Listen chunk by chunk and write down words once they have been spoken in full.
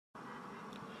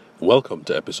Welcome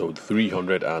to episode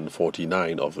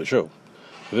 349 of the show.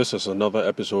 This is another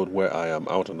episode where I am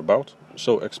out and about,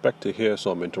 so expect to hear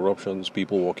some interruptions,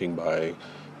 people walking by,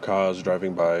 cars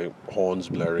driving by, horns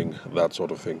blaring, that sort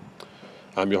of thing.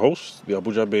 I'm your host, the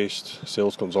Abuja-based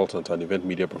sales consultant and event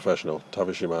media professional,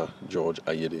 Tavishima George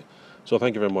Ayede. So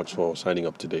thank you very much for signing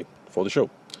up today for the show.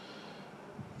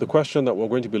 The question that we're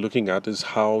going to be looking at is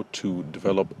how to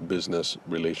develop business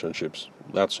relationships.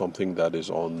 That's something that is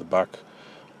on the back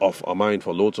of our mind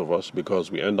for loads of us because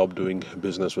we end up doing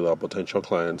business with our potential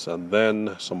clients and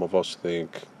then some of us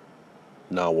think,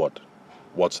 now what?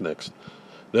 What's next?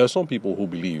 There are some people who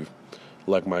believe,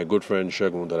 like my good friend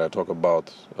Shegun that I talk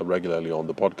about regularly on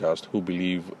the podcast, who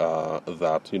believe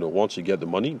that, once you get the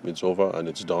money, it's over and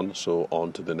it's done, so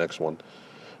on to the next one.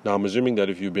 Now, I'm assuming that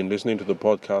if you've been listening to the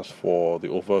podcast for the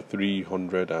over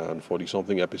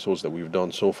 340-something episodes that we've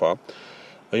done so far,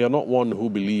 you're not one who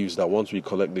believes that once we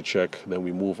collect the check, then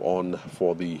we move on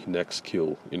for the next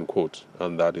kill, in quotes,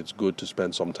 and that it's good to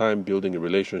spend some time building a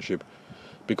relationship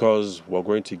because we're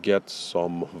going to get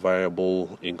some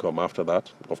viable income after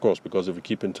that. Of course, because if we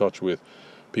keep in touch with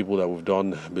people that we've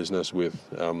done business with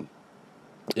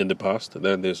in the past,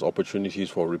 then there's opportunities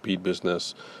for repeat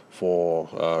business, for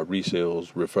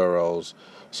resales, referrals.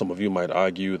 Some of you might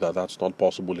argue that that's not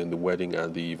possible in the wedding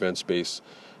and the event space.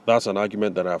 That's an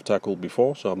argument that I've tackled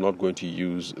before, so I'm not going to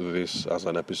use this as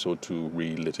an episode to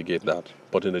relitigate that.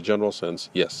 But in a general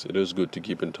sense, yes, it is good to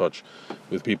keep in touch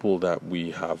with people that we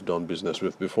have done business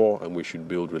with before, and we should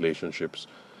build relationships.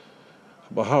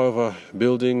 But however,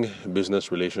 building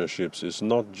business relationships is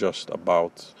not just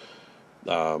about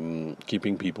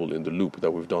keeping people in the loop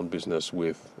that we've done business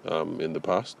with in the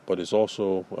past, but it's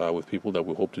also with people that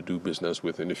we hope to do business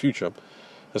with in the future,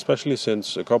 especially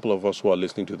since a couple of us who are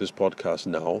listening to this podcast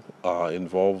now are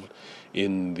involved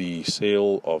in the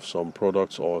sale of some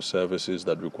products or services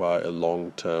that require a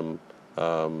long-term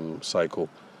cycle.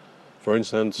 For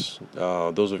instance,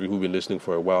 those of you who've been listening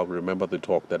for a while remember the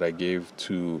talk that I gave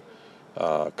to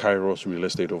Kairos Real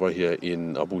Estate over here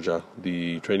in Abuja,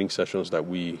 the training sessions that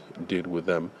we did with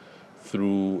them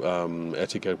through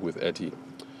Etiquette with Eti.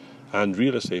 And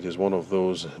real estate is one of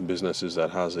those businesses that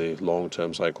has a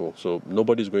long-term cycle. So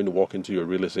nobody's going to walk into your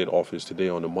real estate office today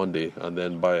on a Monday and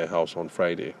then buy a house on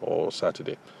Friday or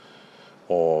Saturday.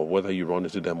 Or whether you run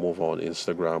into them over on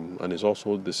Instagram. And it's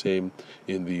also the same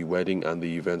in the wedding and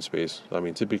the event space. I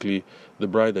mean, typically, the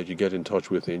bride that you get in touch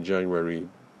with in January,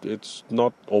 it's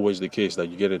not always the case that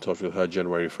you get in touch with her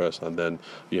January 1st and then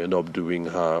you end up doing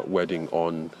her wedding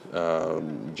on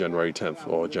January 10th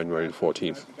or January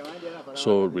 14th.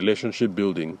 So relationship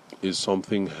building is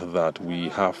something that we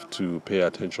have to pay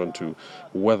attention to,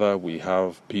 whether we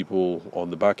have people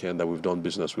on the back end that we've done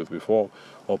business with before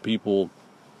or people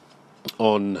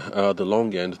on the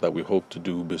long end that we hope to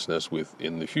do business with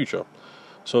in the future.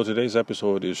 So today's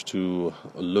episode is to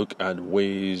look at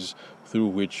ways through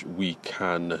which we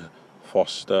can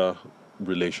foster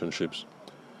relationships.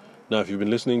 Now, if you've been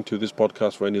listening to this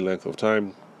podcast for any length of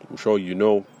time, I'm sure you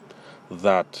know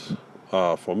that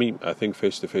for me, I think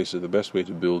face-to-face is the best way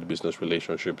to build business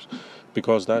relationships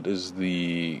because that is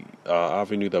the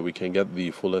avenue that we can get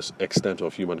the fullest extent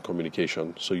of human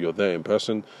communication. So you're there in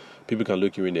person, people can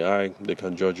look you in the eye, they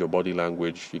can judge your body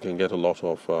language, you can get a lot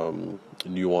of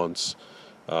nuance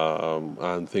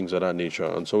and things of that nature.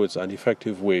 And so it's an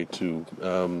effective way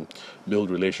to build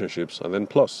relationships. And then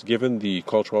plus, given the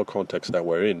cultural context that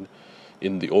we're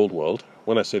in the old world,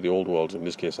 when I say the old world, in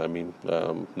this case, I mean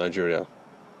Nigeria,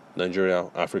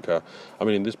 Africa,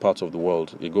 in these parts of the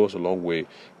world, it goes a long way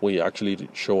when you actually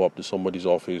show up to somebody's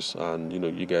office and,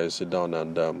 you guys sit down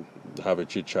and have a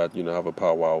chit chat, have a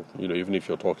powwow, even if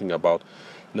you're talking about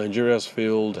Nigeria's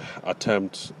failed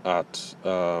attempt at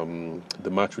the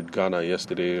match with Ghana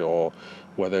yesterday, or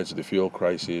whether it's the fuel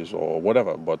crisis or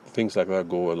whatever, but things like that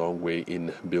go a long way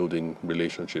in building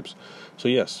relationships. So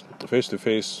yes,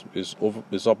 face-to-face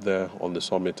is up there on the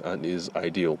summit and is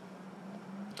ideal.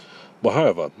 But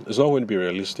however, it's not going to be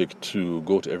realistic to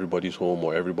go to everybody's home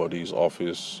or everybody's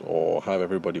office or have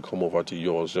everybody come over to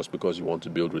yours just because you want to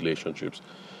build relationships.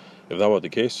 If that were the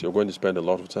case, you're going to spend a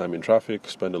lot of time in traffic,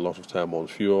 spend a lot of time on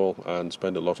fuel, and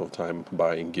spend a lot of time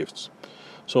buying gifts.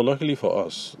 So luckily for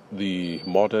us, the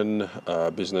modern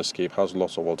business-scape has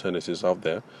lots of alternatives out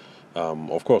there.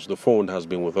 Of course, the phone has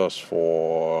been with us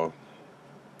for...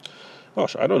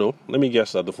 Gosh, I don't know. Let me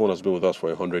guess that the phone has been with us for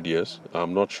 100 years.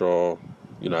 I'm not sure...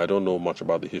 I don't know much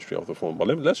about the history of the phone, but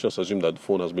let's just assume that the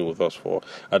phone has been with us for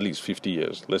at least 50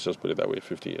 years. Let's just put it that way,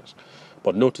 50 years.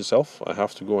 But note to self, I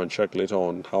have to go and check later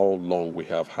on how long we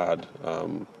have had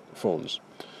phones.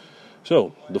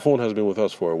 So the phone has been with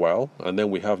us for a while, and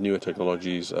then we have newer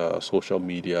technologies, social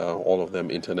media, all of them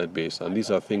internet-based, and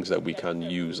these are things that we can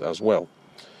use as well.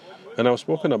 And I've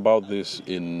spoken about this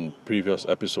in previous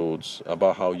episodes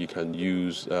about how you can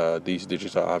use these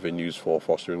digital avenues for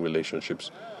fostering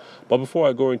relationships. But before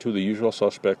I go into the usual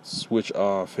suspects, which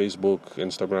are Facebook,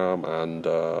 Instagram,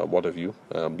 and what have you,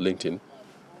 LinkedIn.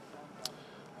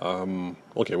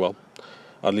 Okay, well,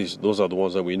 at least those are the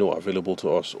ones that we know are available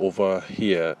to us over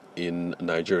here in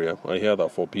Nigeria. I hear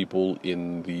that for people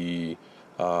in the,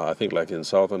 I think like in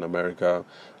Southern America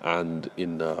and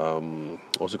in,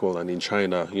 what's it called, and in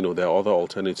China, there are other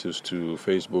alternatives to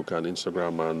Facebook and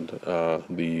Instagram and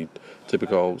the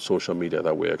typical social media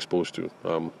that we're exposed to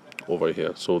over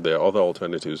here. So there are other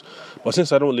alternatives. But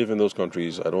since I don't live in those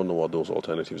countries, I don't know what those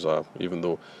alternatives are, even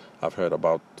though I've heard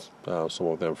about some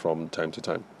of them from time to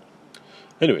time.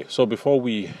 Anyway, so before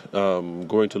we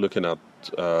go into looking at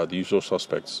the usual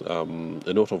suspects, a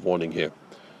note of warning here.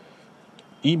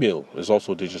 Email is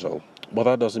also digital, but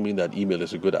that doesn't mean that email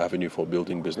is a good avenue for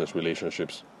building business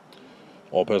relationships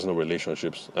or personal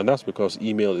relationships. And that's because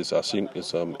email is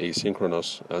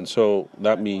asynchronous. And so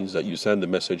that means that you send the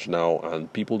message now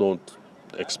and people don't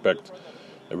expect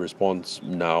a response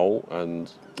now. And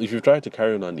if you try to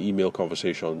carry on an email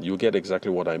conversation, you'll get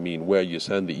exactly what I mean, where you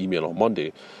send the email on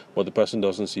Monday, but the person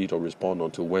doesn't see it or respond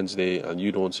until Wednesday, and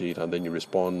you don't see it, and then you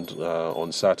respond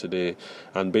on Saturday.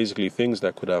 And basically things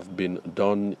that could have been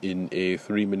done in a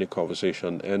 3-minute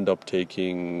conversation end up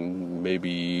taking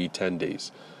maybe 10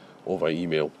 days over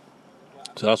email.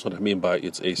 So that's what I mean by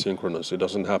it's asynchronous. It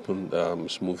doesn't happen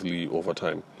smoothly over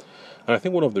time. And I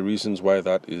think one of the reasons why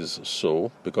that is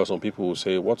so, because some people will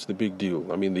say, what's the big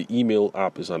deal? I mean, the email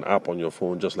app is an app on your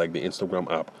phone, just like the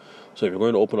Instagram app. So if you're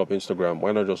going to open up Instagram,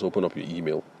 why not just open up your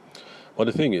email? But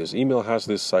the thing is, email has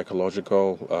this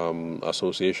psychological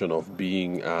association of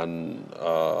being an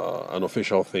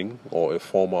official thing or a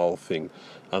formal thing.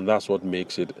 And that's what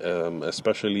makes it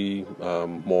especially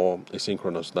more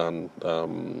asynchronous than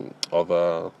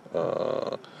other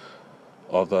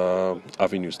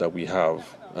avenues that we have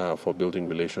for building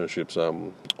relationships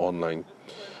online.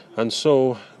 And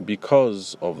so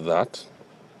because of that,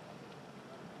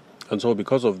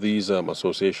 because of these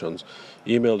associations,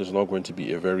 email is not going to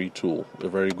be a very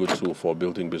good tool for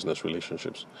building business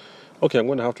relationships. Okay, I'm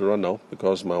going to have to run now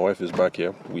because my wife is back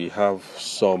here. We have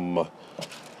some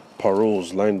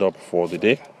paroles lined up for the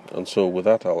day. And so with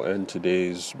that, I'll end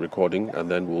today's recording and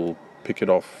then we'll pick it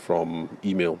off from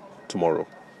email tomorrow.